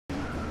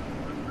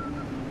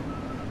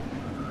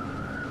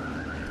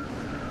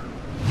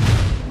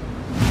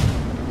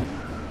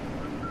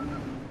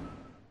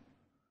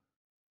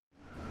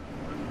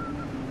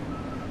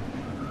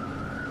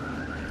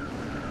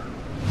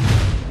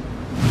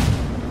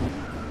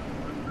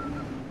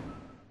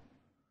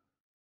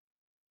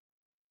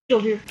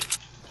Over here.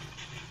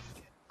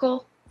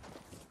 Cool.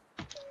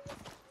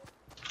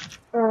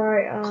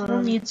 Alright,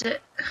 Cole needs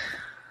it.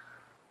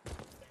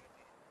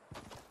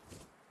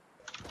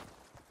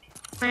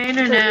 My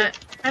internet,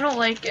 I don't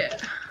like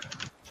it.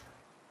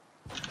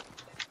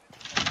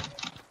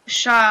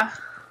 Sha.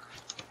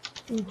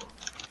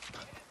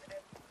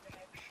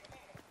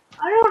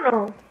 I don't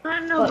know. I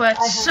don't know, but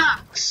it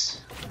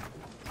sucks.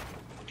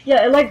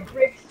 Yeah, it like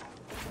breaks.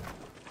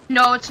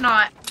 No, it's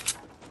not.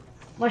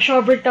 My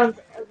Shaw breakdowns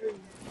every.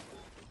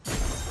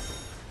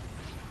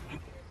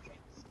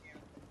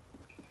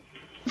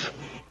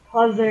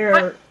 Cause they're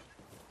What?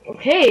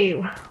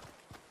 okay.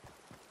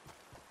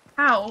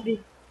 How?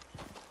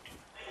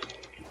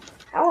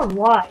 How and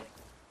why?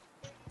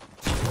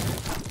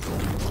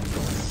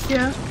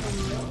 Yeah.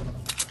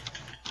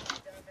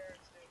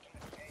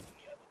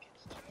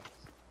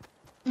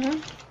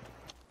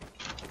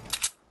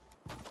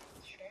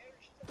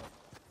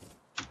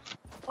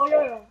 Oh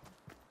yeah.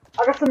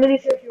 I got some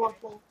minis here if you want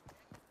some.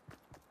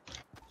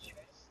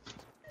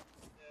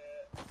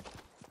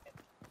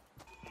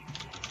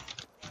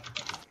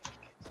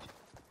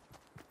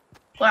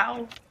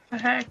 Wow. The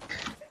heck?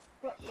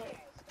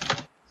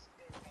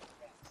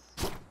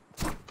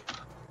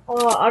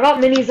 I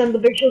got minis and the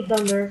big show's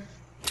down there.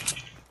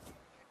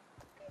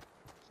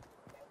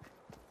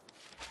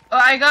 Oh,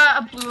 I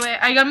got a blue A.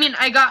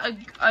 I got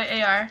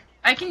a AR.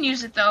 I can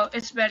use it though.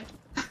 It's better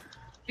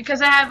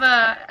because I have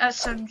a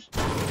SM.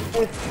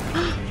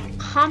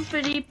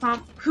 Pumpity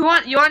pump. You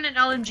want an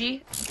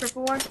LMG?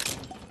 Purple one?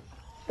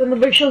 Then the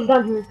big show's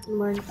down here.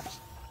 Mine.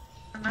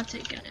 I'm not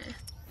taking it.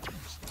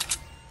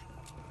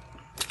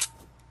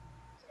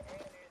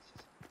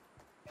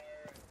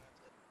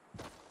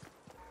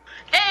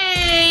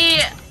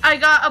 Hey! I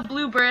got a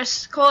blue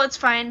burst. Cole, it's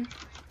fine.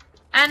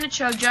 And a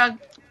chug jug.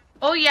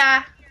 Oh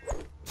yeah.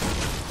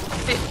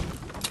 Hey.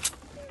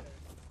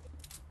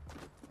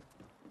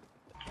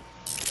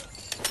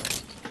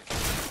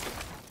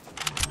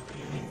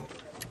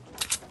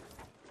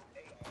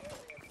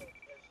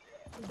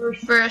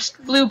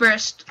 Burst. Blue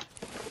burst.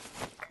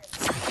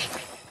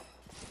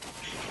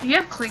 Do you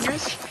have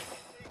clingers?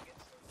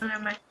 Oh,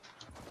 never mind.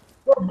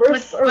 What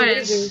bursts are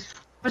lasers?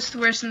 What's the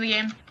worst in the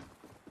game?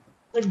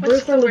 Like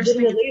bursts are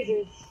legitimate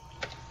lasers.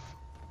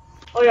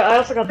 Oh yeah, I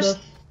also got this.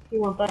 You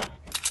want that?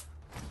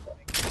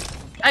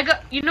 I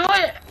got. You know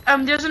what?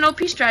 There's an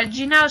OP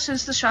strategy now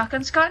since the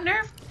shotguns got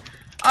nerfed.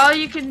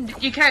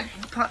 You can't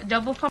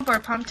double pump or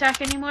pump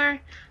tack anymore.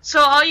 So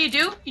all you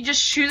do, you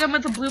just shoot them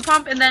with a blue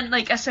pump and then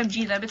like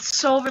SMG them. It's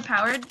so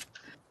overpowered.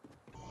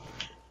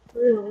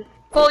 Really?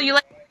 Cole, you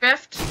like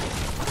drift?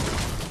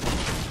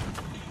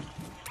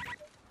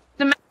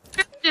 The max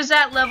drift is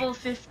at level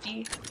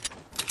 50.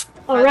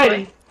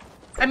 Alrighty.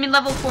 I mean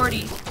level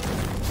 40.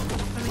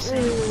 Let me see.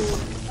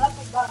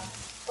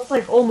 That's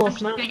like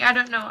almost max. I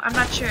don't know. I'm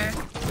not sure.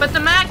 But the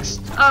max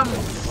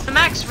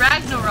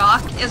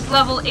Ragnarok is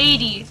level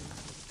 80.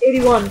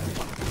 81.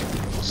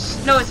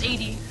 No, it's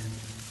 80.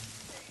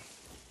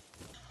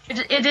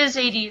 It is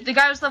 80. The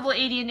guy was level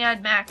 80 and he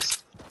had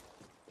max.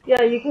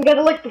 Yeah, you can get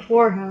it like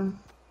beforehand.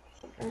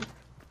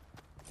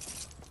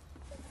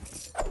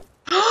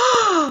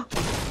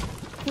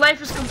 Life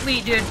is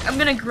complete, dude. I'm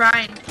gonna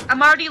grind.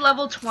 I'm already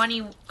level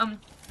 20.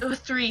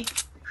 3.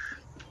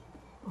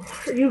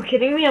 Are you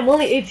kidding me? I'm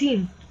only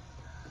 18.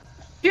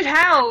 Dude,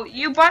 how?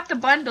 You bought the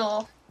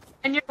bundle,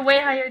 and you're way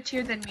higher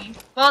tier than me.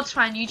 Well, it's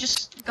fine. You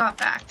just got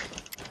back.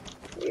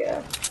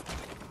 Yeah.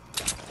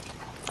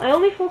 I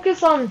only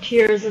focus on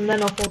tiers and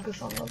then I'll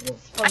focus on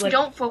levels. I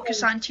don't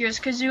focus on tiers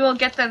because you will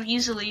get them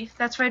easily.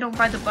 That's why I don't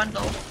buy the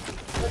bundle.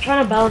 I'm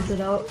trying to balance it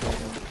out.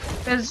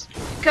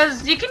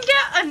 Cause you can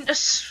get a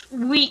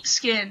sweet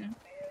skin.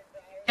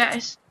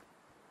 Yes.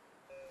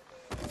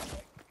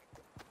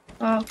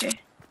 Oh, okay.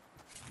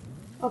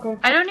 Okay.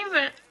 I don't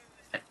even.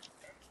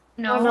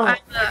 No, Oh, no. I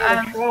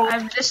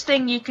have this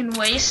thing you can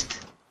waste.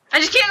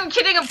 I'm just kidding. I'm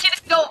kidding.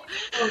 Go.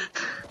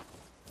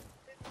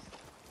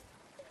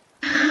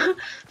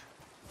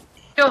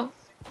 Yo.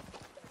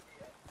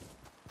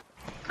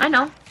 I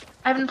know.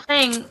 I've been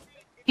playing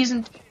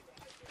season 2.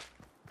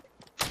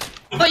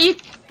 But you.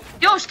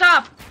 Yo,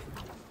 stop.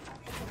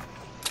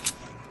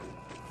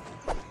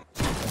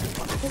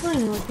 There's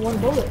only like one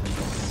bullet.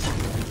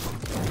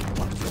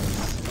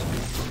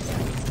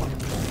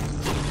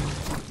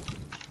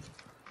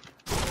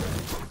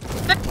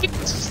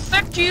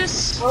 Spec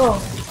juice.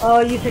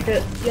 Oh, you take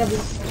it. Yeah,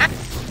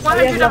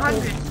 100,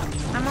 100.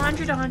 I'm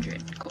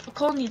 100.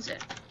 Cole needs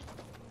it.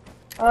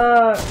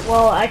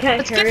 Well, I can't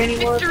Let's carry get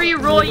anymore. Victory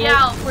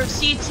Royale, where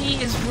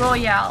CT is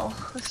Royale.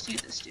 Let's do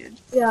this, dude.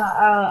 Yeah,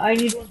 I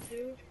need one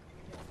too.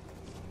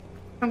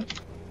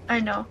 I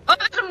know. Oh,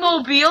 there's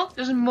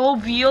a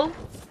mobile.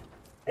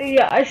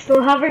 Yeah, I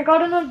still haven't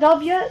gotten a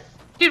dub yet.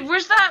 Dude,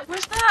 where's that?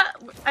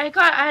 I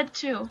had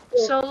 2. Yeah,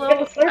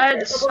 Solo. I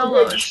had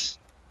solos.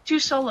 2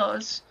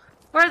 solos.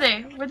 Where are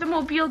they? Where'd the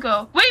mobile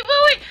go? Wait!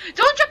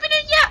 Don't jump in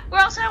it yet, or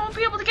else I won't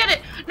be able to get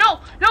it. No,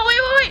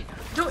 wait!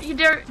 Don't you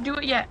dare do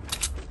it yet.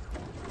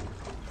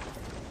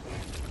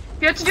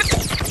 You have to do.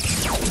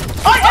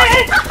 Oh,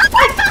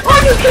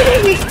 you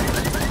kidding me?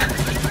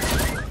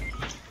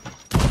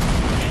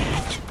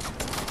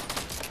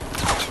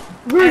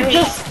 We're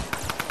just...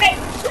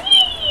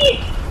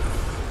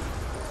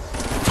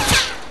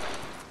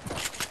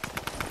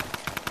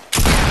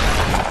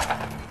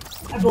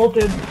 I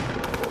bolted.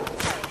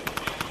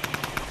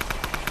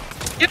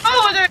 Yo,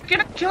 they're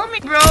gonna kill me,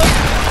 bro.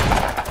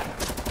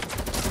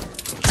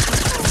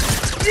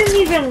 Didn't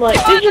even like,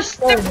 Yo, they just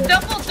they're started.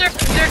 double, they're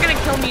gonna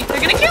kill me.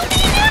 They're gonna kill me,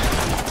 dude.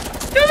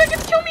 No, they're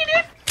gonna kill me,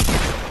 dude.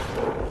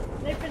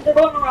 They're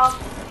going around.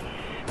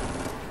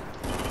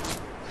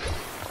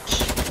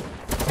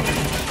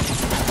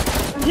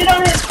 Get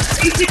on it!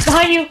 He's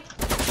behind you!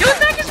 Yo,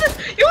 attack is this!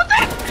 Yo,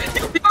 attack!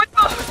 Yo!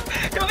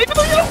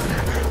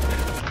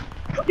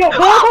 Yo,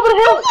 go on top of the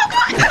hill!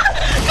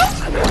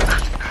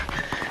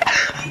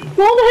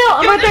 Go on the hill!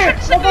 I'm right there!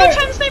 They're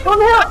trying to snipe me! Go on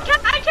the hill!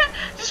 I can't!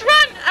 Just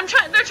run!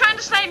 They're trying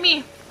to snipe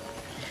me!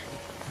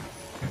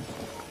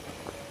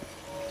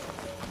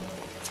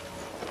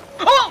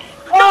 Oh!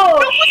 Oh,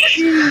 no,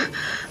 shoot!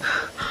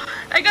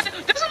 I got it!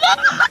 There's a lot!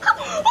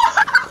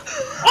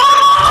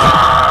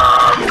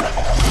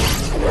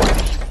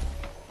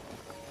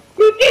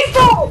 You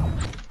default!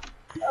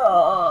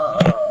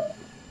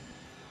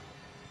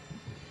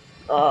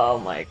 Oh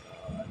my god.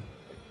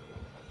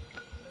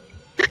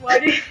 Why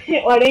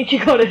didn't you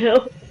go to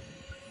hill?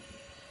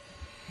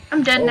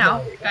 I'm dead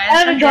now, guys.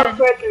 And I'm a drop dead.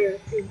 right there.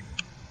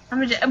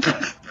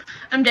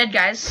 I'm dead,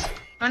 guys.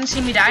 Wanna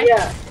see me die?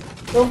 Yeah.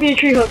 Don't be a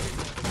tree hook.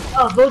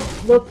 Oh, those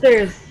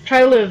stairs. Try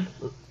to live.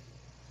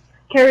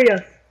 Carry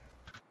us.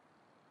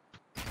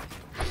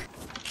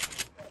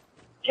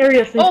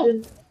 Carry us,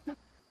 Nathan. Oh.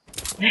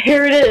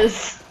 Here it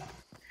is.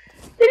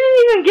 They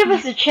didn't even give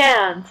us a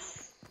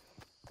chance.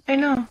 I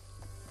know.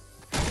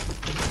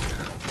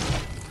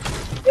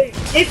 Wait,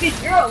 Nathan,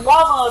 you're a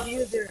llama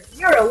abuser.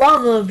 You're a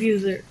llama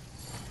abuser.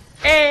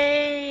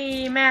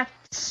 Hey,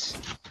 maths.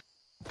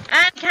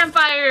 And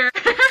campfire.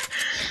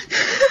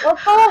 What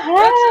the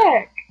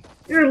heck?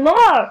 Your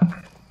luck.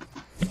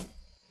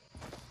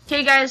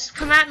 Okay, guys,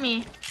 come at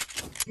me.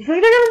 You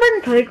think they're gonna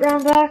bring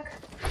playground back?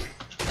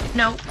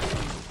 No.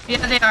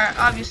 Yeah, they are,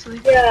 obviously.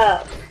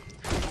 Yeah.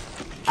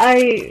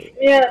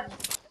 Yeah.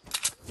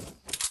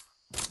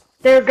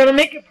 They're gonna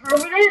make it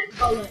permanent,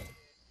 but like...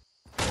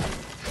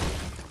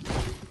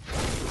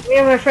 Me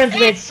and my friends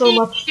made so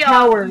much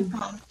towers.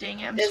 Oh, dang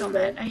it, I'm so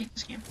mad. I hate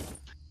this game.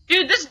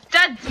 Dude,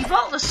 that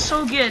default is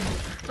so good.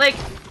 Like,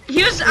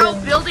 he was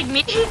out building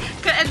me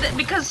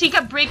because he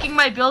kept breaking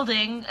my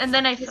building, and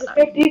then I He's a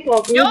fake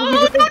default, dude. No,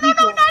 He's a fake not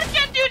default.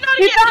 again, dude, not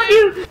He again, found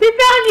dude. you! He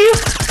found you!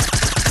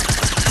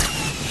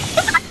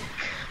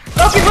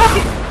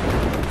 Rocket!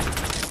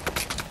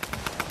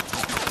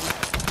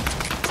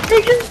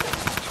 They're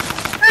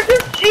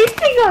just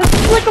chasing us!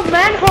 It's like a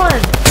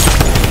manhunt!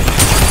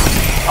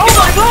 Oh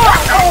my god!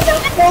 Oh,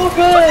 that's so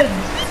good!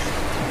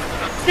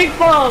 Stink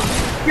bomb!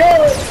 Yo!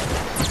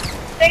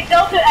 They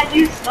dealt it and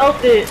you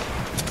smelt it!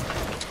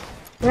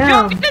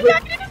 Damn.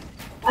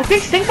 I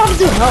think stink bombs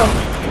do health.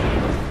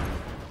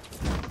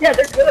 Yeah,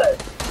 they're good.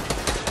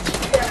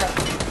 Yeah.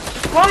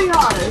 Why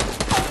not?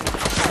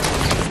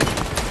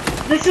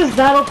 This is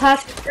Battle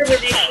Pass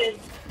discrimination.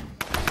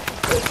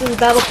 This is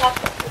Battle Pass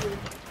discrimination.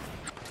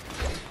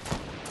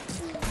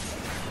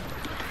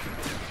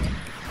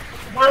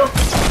 Battle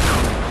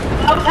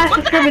Pass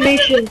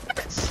discrimination.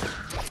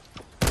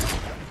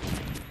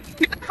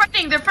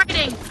 They're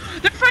fighting!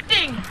 They're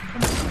fighting!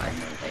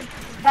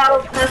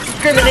 Battle Pass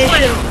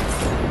discrimination.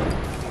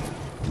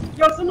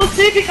 Yo, someone's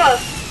saving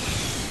us!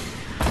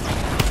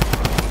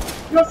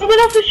 Yo, someone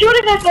else is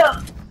shooting at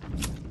them!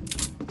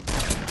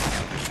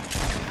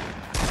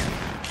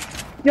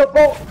 Yo,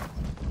 Bolt!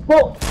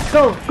 Bolt!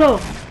 Go! Go!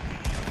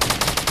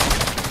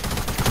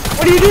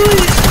 What are you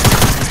doing?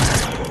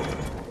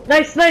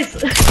 Nice, nice!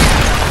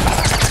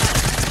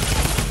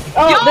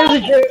 Oh, Yo! there's a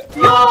jerk!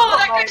 Yo,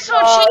 that guy's so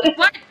cheap!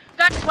 What?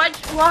 Guys,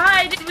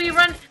 why did we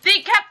run? They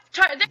kept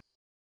trying.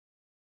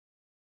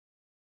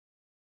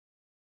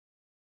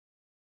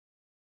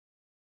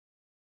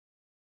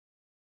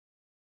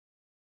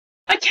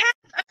 I can't.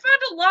 I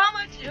found a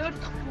llama, dude.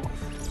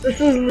 This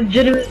is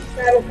legitimate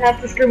Battle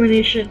Pass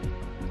discrimination.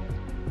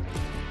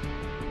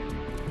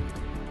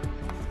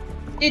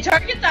 You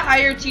target the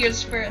higher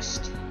tiers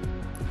first.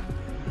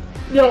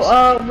 Yo,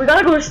 we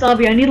gotta go to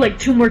Snobby. I need like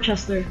 2 more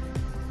chests there.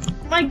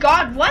 My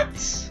God, what?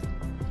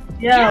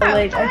 Yeah,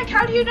 like what the heck?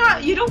 How do you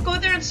not? You don't go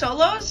there in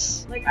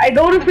solos? like I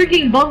go to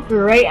freaking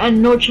bunker, right?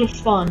 And no chest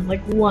spawn,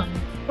 like 1.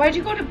 Why do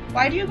you go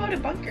to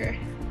bunker?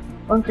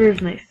 Bunker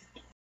is nice.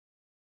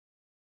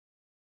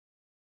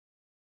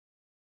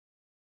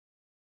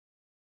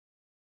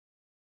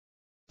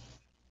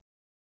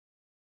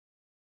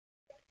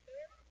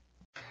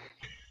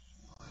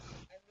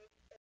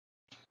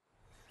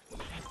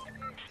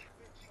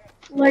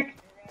 Like,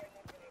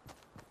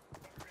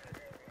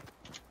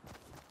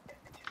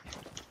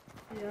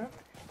 yeah.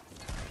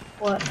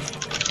 What?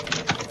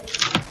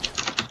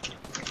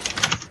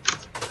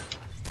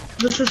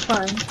 This is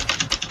fine.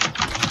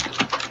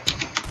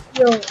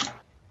 Yo.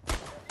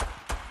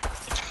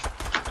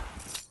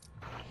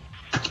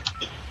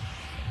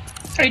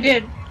 I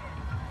did.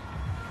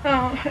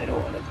 Oh, I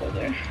don't want to go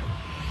there.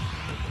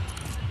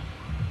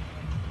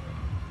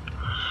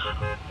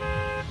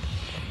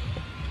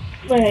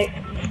 Wait,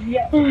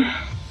 yeah.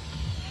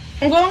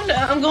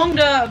 I'm going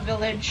to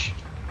village.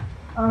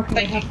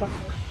 Okay, have fun.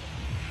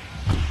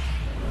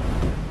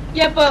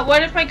 Yeah, but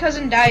what if my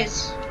cousin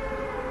dies?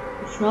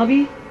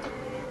 Snobby?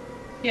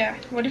 Yeah,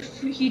 what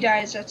if he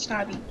dies at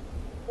Snobby?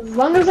 As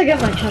long as I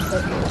get my chest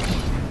up.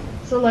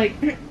 So like,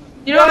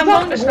 You know, I'm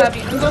going to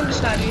Snobby. I'm going to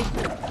Snobby.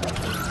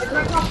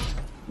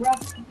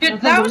 Dude,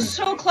 that was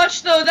so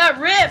clutch though. That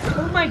rip.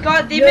 Oh my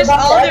god, they missed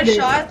all their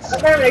shots.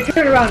 And then I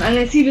turn around and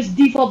I see this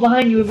default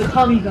behind you with a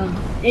Tommy gun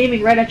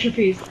aiming right at your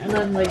face, and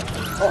then like,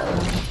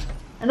 uh-oh.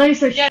 And then you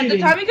start shooting. Yeah,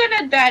 the Tommy gun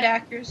had bad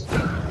accuracy.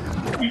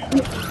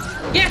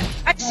 Yeah,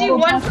 I see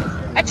one.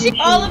 I see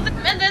all of them,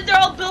 and then they're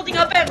all building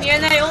up at me,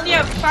 and I only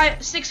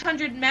have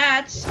 600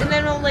 mats, and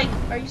then I'm like,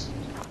 are you?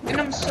 And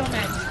I'm so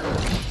mad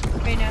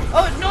right now.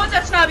 Oh no,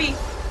 that's Snobby.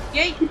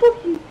 Yay!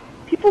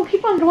 People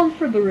keep on going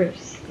for the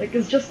rifts. Like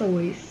it's just a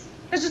waste.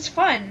 Cause it's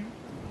fun.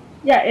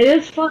 Yeah, it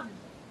is fun.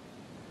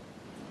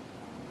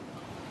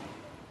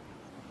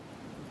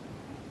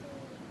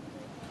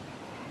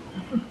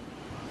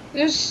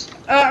 There's.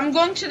 I'm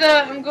going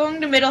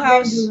to middle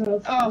house.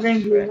 Oh,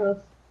 blue house.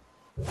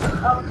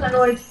 Oh, kind of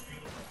like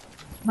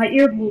my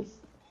earbuds.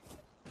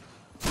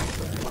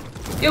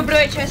 Yo,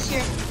 bro, chest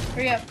here.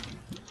 Hurry up.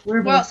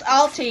 Well,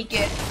 I'll take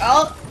it.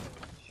 I'll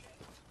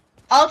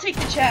take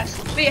the chest.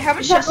 Wait, how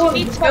much chest you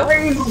need to go?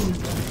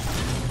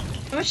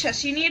 How much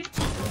chest you need?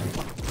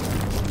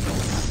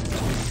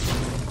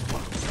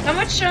 How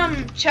much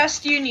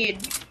chest do you need?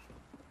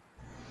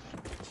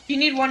 You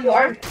need one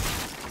more?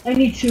 I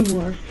need 2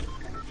 more.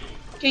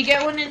 Okay,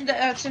 get one in the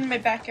that's in my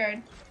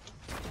backyard.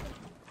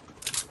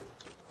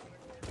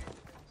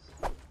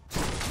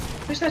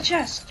 Where's that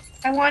chest?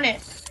 I want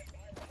it.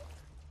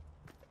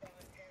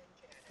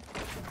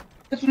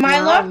 With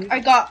my luck, I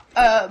got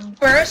a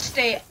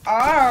birthday.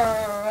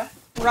 Rawr.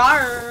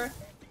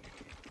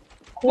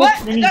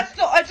 What?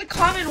 That's a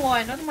common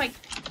one. I'm like.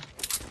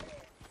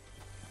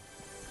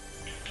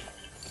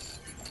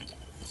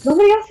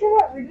 Nobody asked for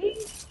that ringing?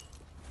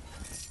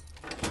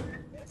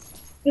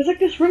 There's like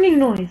this ringing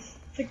noise.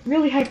 It's like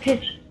really high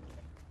pitched.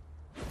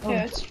 Oh.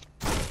 Yeah, it's...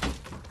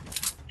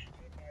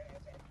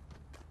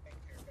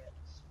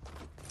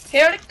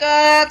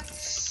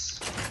 Haircuts!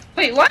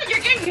 Wait, what? You're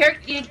getting hair...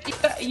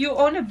 You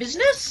own a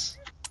business?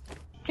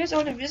 You guys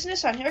own a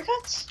business on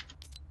haircuts?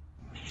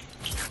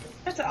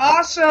 That's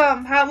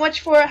awesome! How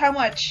much?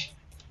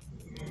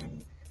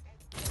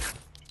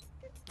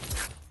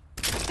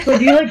 So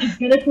do you like just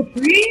get it for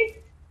free?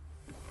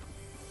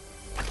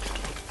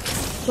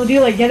 So do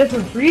you like get it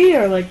for free,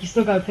 or like you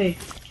still gotta pay?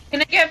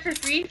 Can I get it for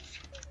free?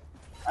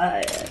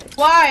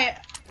 Why?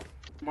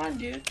 Come on,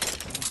 dude.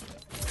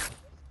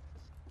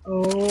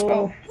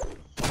 Oh.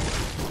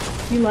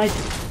 You lied.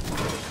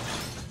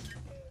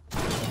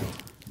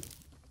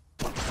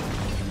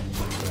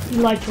 You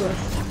lied to us.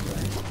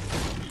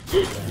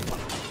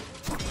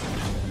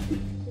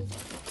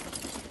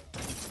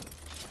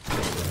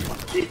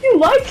 You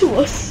lied to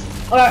us.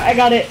 Alright, I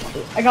got it.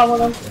 I got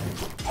one on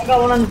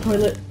the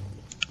toilet.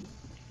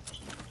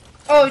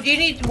 Oh, do you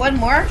need one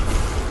more?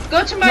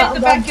 Go to the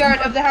backyard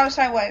of the house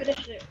I went.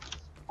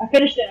 I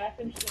finished it.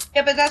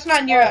 Yeah, but that's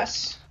not near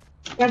us.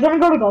 You guys wanna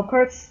go to golf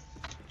carts?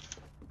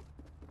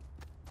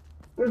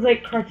 There's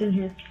like carts in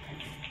here.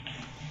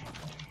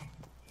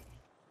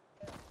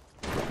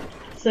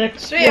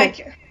 6. Sweet, I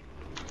can...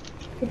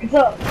 Pick us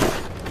up.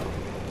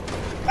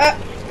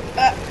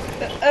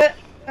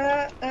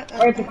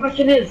 Alright, the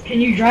question is, can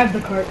you drive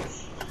the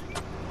carts?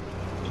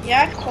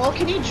 Yeah, Cole,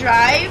 can you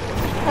drive?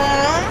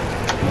 Huh?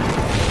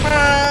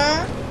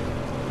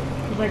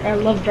 Cause like, I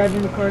love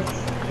driving the carts.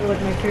 They're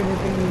like my favorite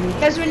thing to do.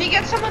 Guys, when you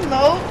get someone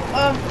low,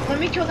 let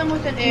me kill them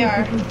with an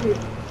AR.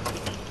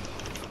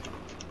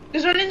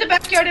 There's one in the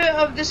backyard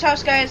of this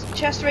house, guys.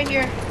 Chest right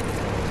here.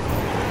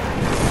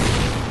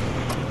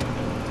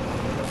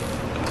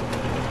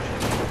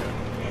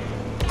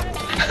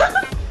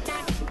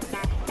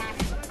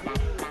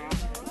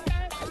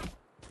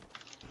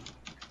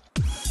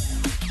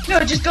 No,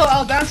 just go.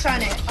 I'll bounce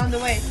on it on the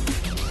way.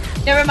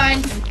 Never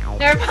mind. What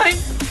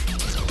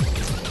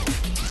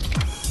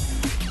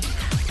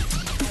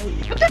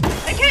the?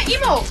 I can't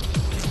emote.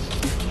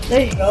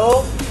 There you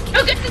go.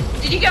 No, did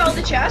you get all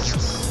the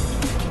chests?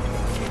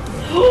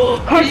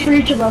 Cards for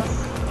each of us.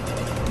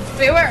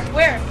 Wait,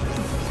 where?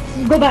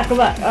 Go back.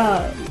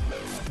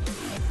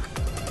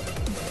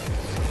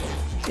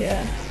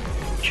 Yeah.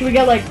 Should we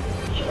get like,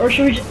 or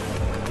should we just...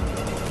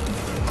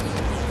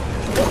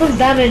 This one's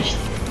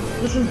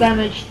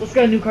damaged. Let's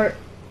get a new cart.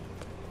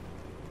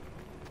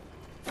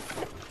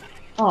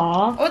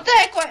 Aww. What the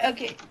heck?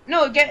 Okay.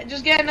 No,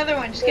 just get another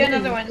one. Just get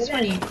another one. It's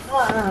funny.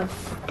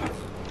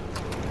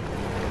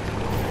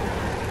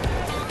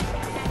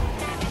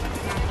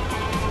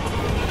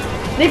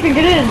 Nathan,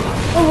 get in!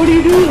 Oh, what are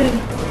you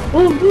doing?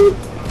 Oh, dude!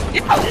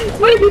 Yeah.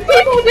 Wait, you